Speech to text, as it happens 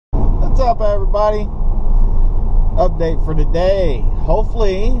up, everybody? Update for today.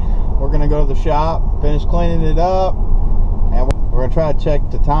 Hopefully we're gonna go to the shop, finish cleaning it up, and we're gonna try to check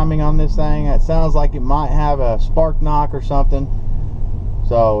the timing on this thing. It sounds like it might have a spark knock or something,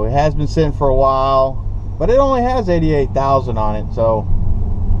 so it has been sitting for a while, but it only has 88,000 on it, so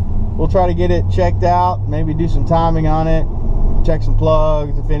we'll try to get it checked out, maybe do some timing on it, check some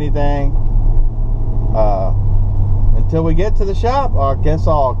plugs if anything. Until we get to the shop, I guess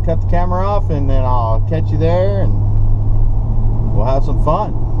I'll cut the camera off and then I'll catch you there and we'll have some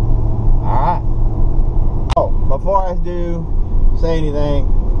fun. Alright. Oh, before I do say anything,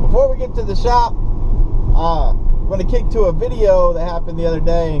 before we get to the shop, I'm going to kick to a video that happened the other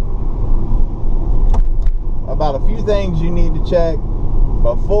day about a few things you need to check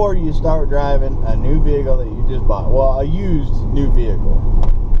before you start driving a new vehicle that you just bought. Well, a used new vehicle.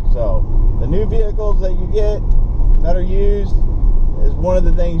 So, the new vehicles that you get that are used is one of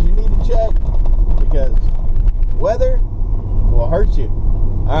the things you need to check, because weather will hurt you.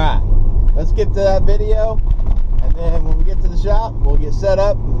 Alright, let's get to that video, and then when we get to the shop, we'll get set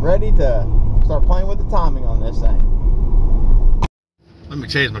up and ready to start playing with the timing on this thing. Let me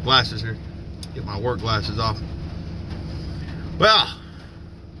change my glasses here, get my work glasses off. Well,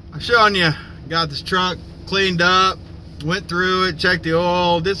 I'm showing you, got this truck cleaned up, went through it, checked the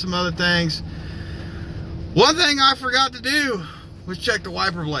oil, did some other things. One thing I forgot to do was check the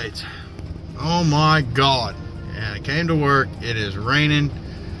wiper blades. Oh my God. And I came to work, it is raining.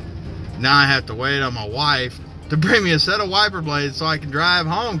 Now I have to wait on my wife to bring me a set of wiper blades so I can drive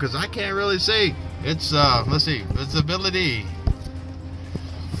home, because I can't really see. It's, let's see, visibility.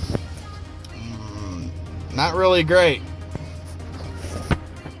 Not really great.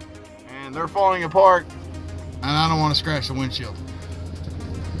 And they're falling apart, and I don't want to scratch the windshield.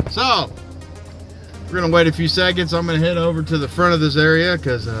 So, we're going to wait a few seconds. I'm going to head over to the front of this area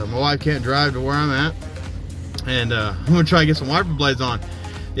because my wife can't drive to where I'm at. And I'm going to try and get some wiper blades on.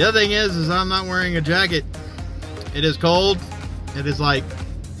 The other thing is I'm not wearing a jacket. It is cold. It is like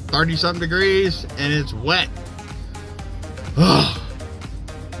 30-something degrees and it's wet.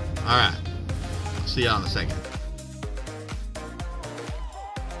 Alright. See y'all in a second.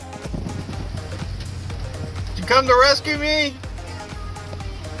 Did you come to rescue me?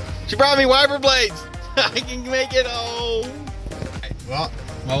 She brought me wiper blades. I can make it home. Well,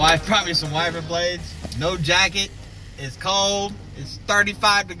 my wife brought me some wiper blades. No jacket. It's cold. It's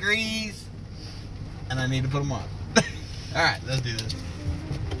 35 degrees. And I need to put them on. Alright, let's do this.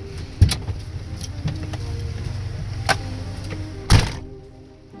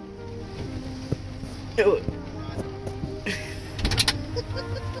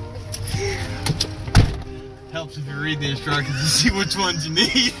 Helps if you read the instructions to see which ones you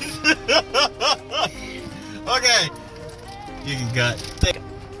need. Okay, you can cut.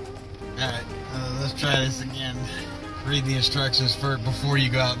 Alright, let's try this again. Read the instructions first before you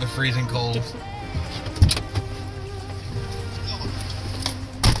go out in the freezing cold.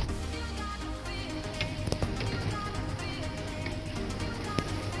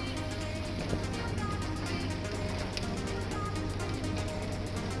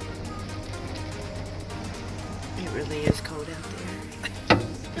 It really is cold out there.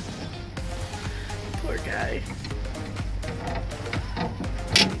 Poor guy.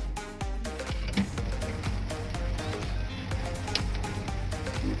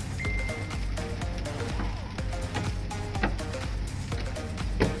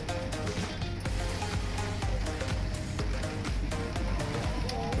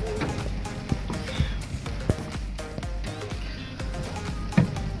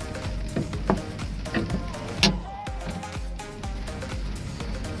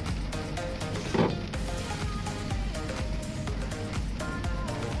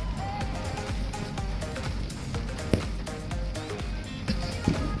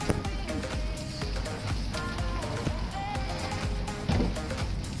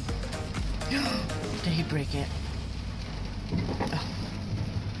 Did he break it?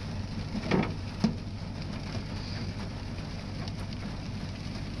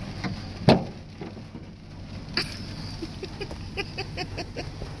 Oh.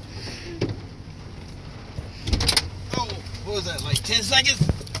 Oh, what was that, like 10 seconds?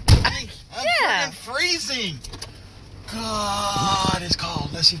 I'm Yeah. freaking freezing. God, it's cold.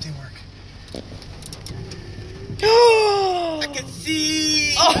 Let's see if they work. I can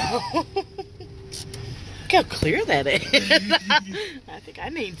see. Oh. Look how clear that is. I think I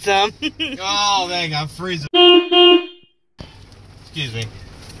need some. Oh, dang, I'm freezing. Excuse me.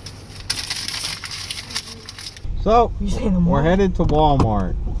 So, we're headed to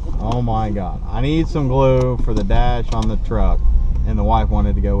Walmart. Oh my God. I need some glue for the dash on the truck. and the wife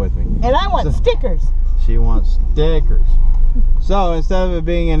wanted to go with me. And I want stickers. She wants stickers. So instead of it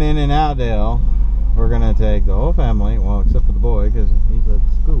being an in and out deal, we're gonna take the whole family, well, except for the boy because he's at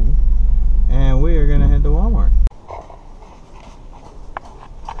school, and we are gonna head to Walmart.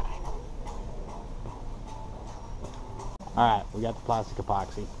 All right, we got the plastic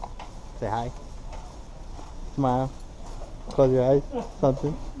epoxy. Say hi. Smile. Close your eyes.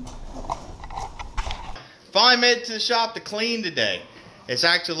 Something. Finally made it to the shop to clean today. It's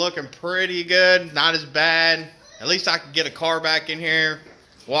actually looking pretty good. Not as bad. At least I could get a car back in here,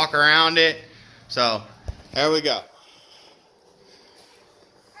 walk around it. So, there we go.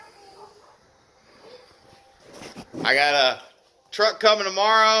 I got a truck coming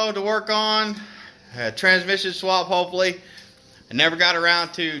tomorrow to work on. A transmission swap, hopefully. I never got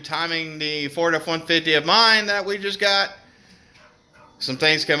around to timing the Ford F-150 of mine that we just got. Some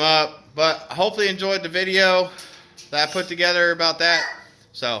things come up, but hopefully enjoyed the video that I put together about that.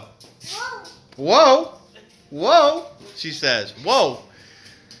 So, whoa, whoa, she says, whoa.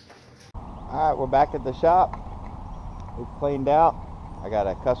 All right, we're back at the shop. We've cleaned out. I got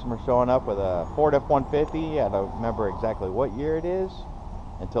a customer showing up with a Ford F-150. I don't remember exactly what year it is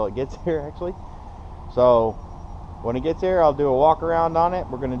until it gets here, actually. So when it gets here, I'll do a walk around on it.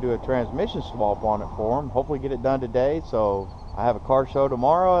 We're going to do a transmission swap on it for him. Hopefully get it done today. So I have a car show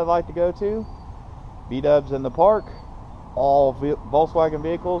tomorrow I'd like to go to. B-dubs in the park. All Volkswagen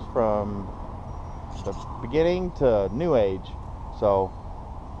vehicles from the beginning to new age. So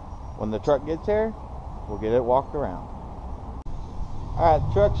when the truck gets here, we'll get it walked around. Alright,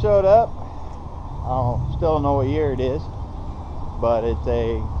 the truck showed up. I still don't know what year it is, but it's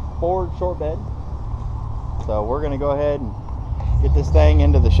a Ford short bed. So we're going to go ahead and get this thing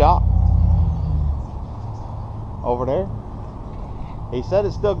into the shop over there. He said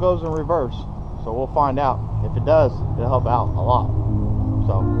it still goes in reverse, so we'll find out. If it does, it'll help out a lot.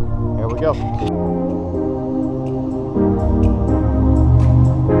 So here we go.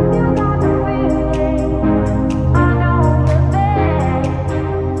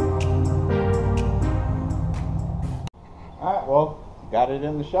 Alright, well, got it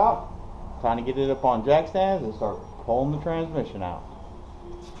in the shop. Time to get it up on jack stands and start pulling the transmission out.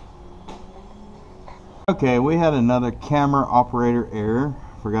 Okay, we had another camera operator error.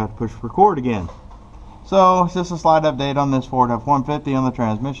 Forgot to push record again. So it's just a slight update on this Ford F-150 on the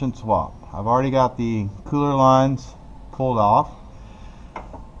transmission swap. I've already got the cooler lines pulled off,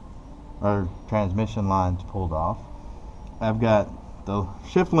 or transmission lines pulled off. I've got the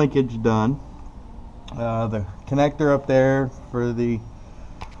shift linkage done. The connector up there for the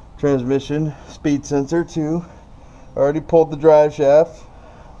transmission speed sensor too. Already pulled the drive shaft.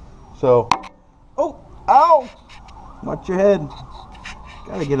 So, oh, ow! Watch your head.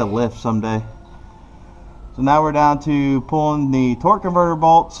 Gotta get a lift someday. So now we're down to pulling the torque converter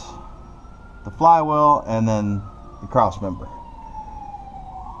bolts, the flywheel, and then the cross member.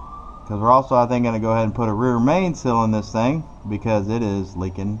 Because we're also, I think, going to go ahead and put a rear main seal in this thing because it is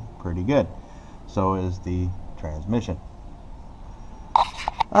leaking pretty good. So is the transmission.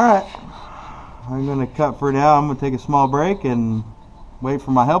 Alright, I'm going to cut for now. I'm going to take a small break and wait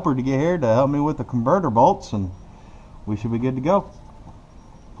for my helper to get here to help me with the converter bolts, and we should be good to go.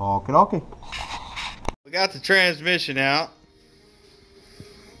 Okie dokie. We got the transmission out.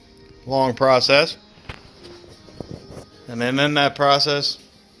 Long process. And then in that process,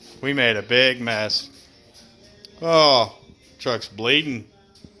 we made a big mess. Oh, truck's bleeding.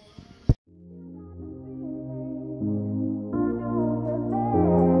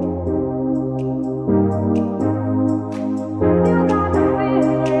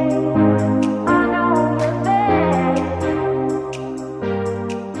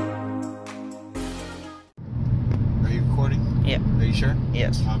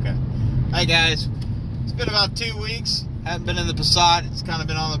 Yes. Okay. Hey guys, it's been about 2 weeks. Haven't been in the Passat. It's kind of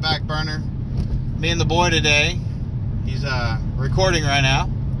been on the back burner. Me and the boy today. He's recording right now.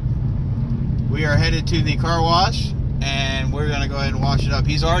 We are headed to the car wash, and we're gonna go ahead and wash it up.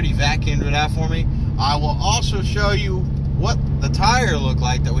 He's already vacuumed it out for me. I will also show you what the tire looked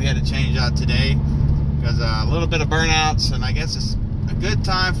like that we had to change out today, because a little bit of burnouts, and I guess it's a good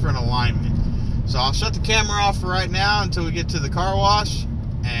time for an alignment. So I'll shut the camera off for right now until we get to the car wash,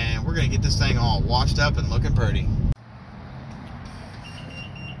 and we're going to get this thing all washed up and looking pretty.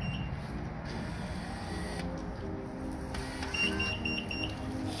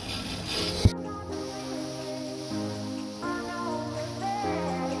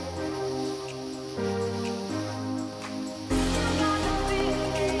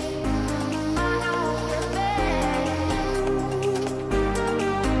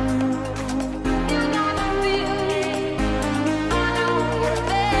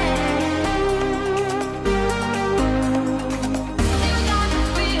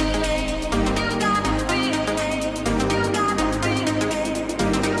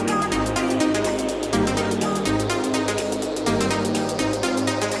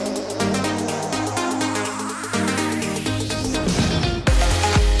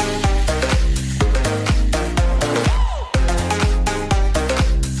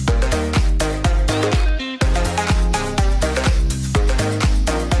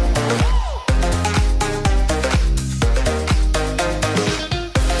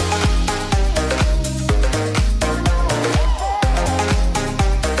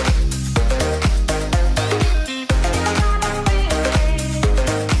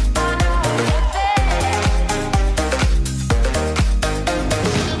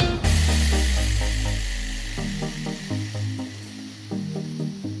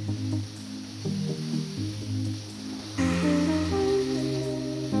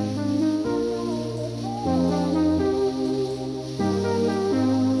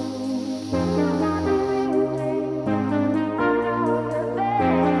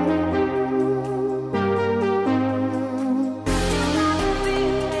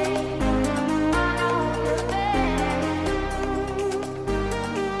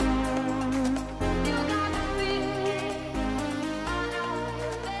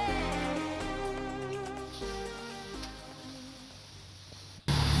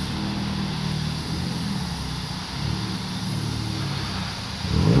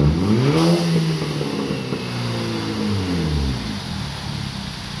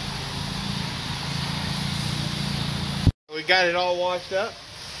 got it all washed up.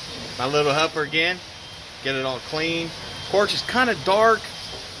 My little helper again. Get it all clean. Porch is kind of dark,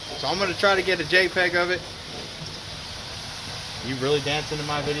 so I'm going to try to get a JPEG of it. You really dancing in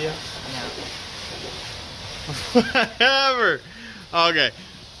my video? No. Whatever. Okay.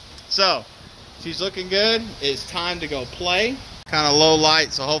 So, she's looking good. It's time to go play. Kind of low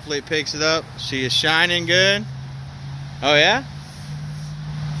light, so hopefully it picks it up. She is shining good. Oh, yeah?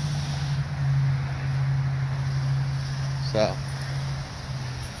 So,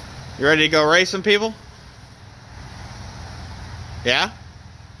 you ready to go race some people? Yeah?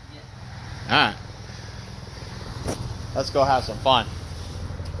 Yeah. Alright. Let's go have some fun.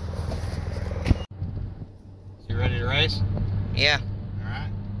 You ready to race? Yeah.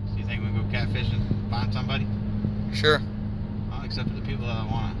 Alright. So you think we can go catfishing and find somebody? Sure. Well, except for the people that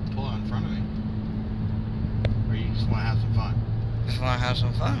want to pull out in front of me. Or you just want to have some fun? Just want to have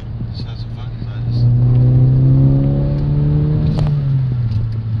some fun. Just have some fun? 'Cause I just...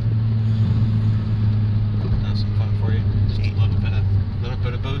 Have some fun for you. Just a little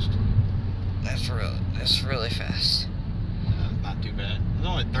bit of boost. That's really fast. Not too bad. It's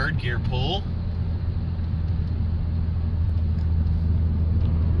only third gear pull.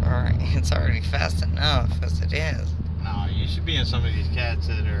 Alright, it's already fast enough as it is. No, you should be in some of these cats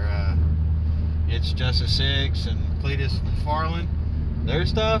that are It's Justice 6 and Cletus McFarlane. Their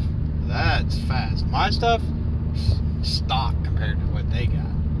stuff, that's fast. My stuff, stock compared to what they got.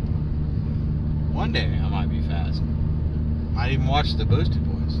 One day I might be fast. Might even watch the Boosted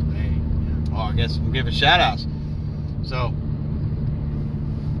Boys. They, oh, I guess we'll give it shout outs. So.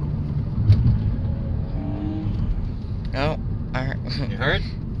 Oh, You heard?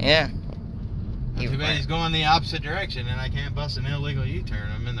 Yeah. Too bad he's going the opposite direction and I can't bust an illegal U-turn.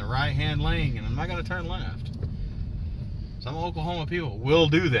 I'm in the right-hand lane and I'm not going to turn left. Some Oklahoma people will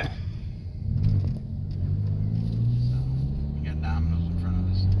do that. So, we got dominoes in front of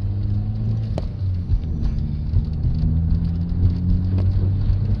us.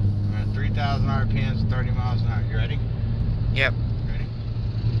 We're at 3,000 RPMs, 30 miles an hour. You ready? Yep. Ready?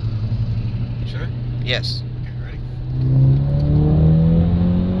 You sure? Yes. Okay, ready?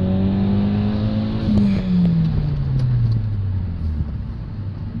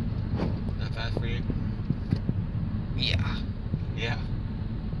 Is that fast for you? Yeah. Yeah.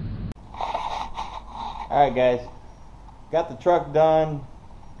 Alright guys, got the truck done,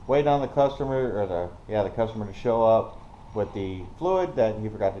 waiting on the customer, or the customer to show up with the fluid that he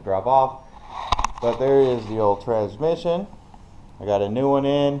forgot to drop off. But there is the old transmission. I got a new one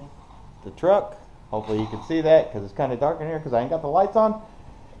in the truck. Hopefully you can see that because it's kind of dark in here because I ain't got the lights on.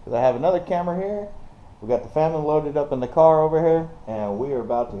 Because I have another camera here. We got the family loaded up in the car over here and we are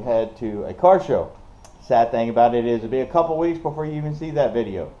about to head to a car show. Sad thing about it is it'll be a couple weeks before you even see that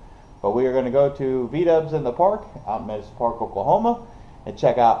video. But we are going to go to V-Dubs in the park out in Medicine Park, Oklahoma, and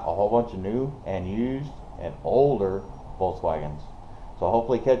check out a whole bunch of new and used and older Volkswagens. So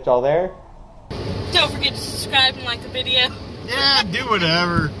hopefully catch y'all there. Don't forget to subscribe and like the video. Yeah, do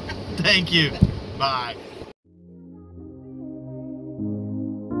whatever. Thank you. Bye.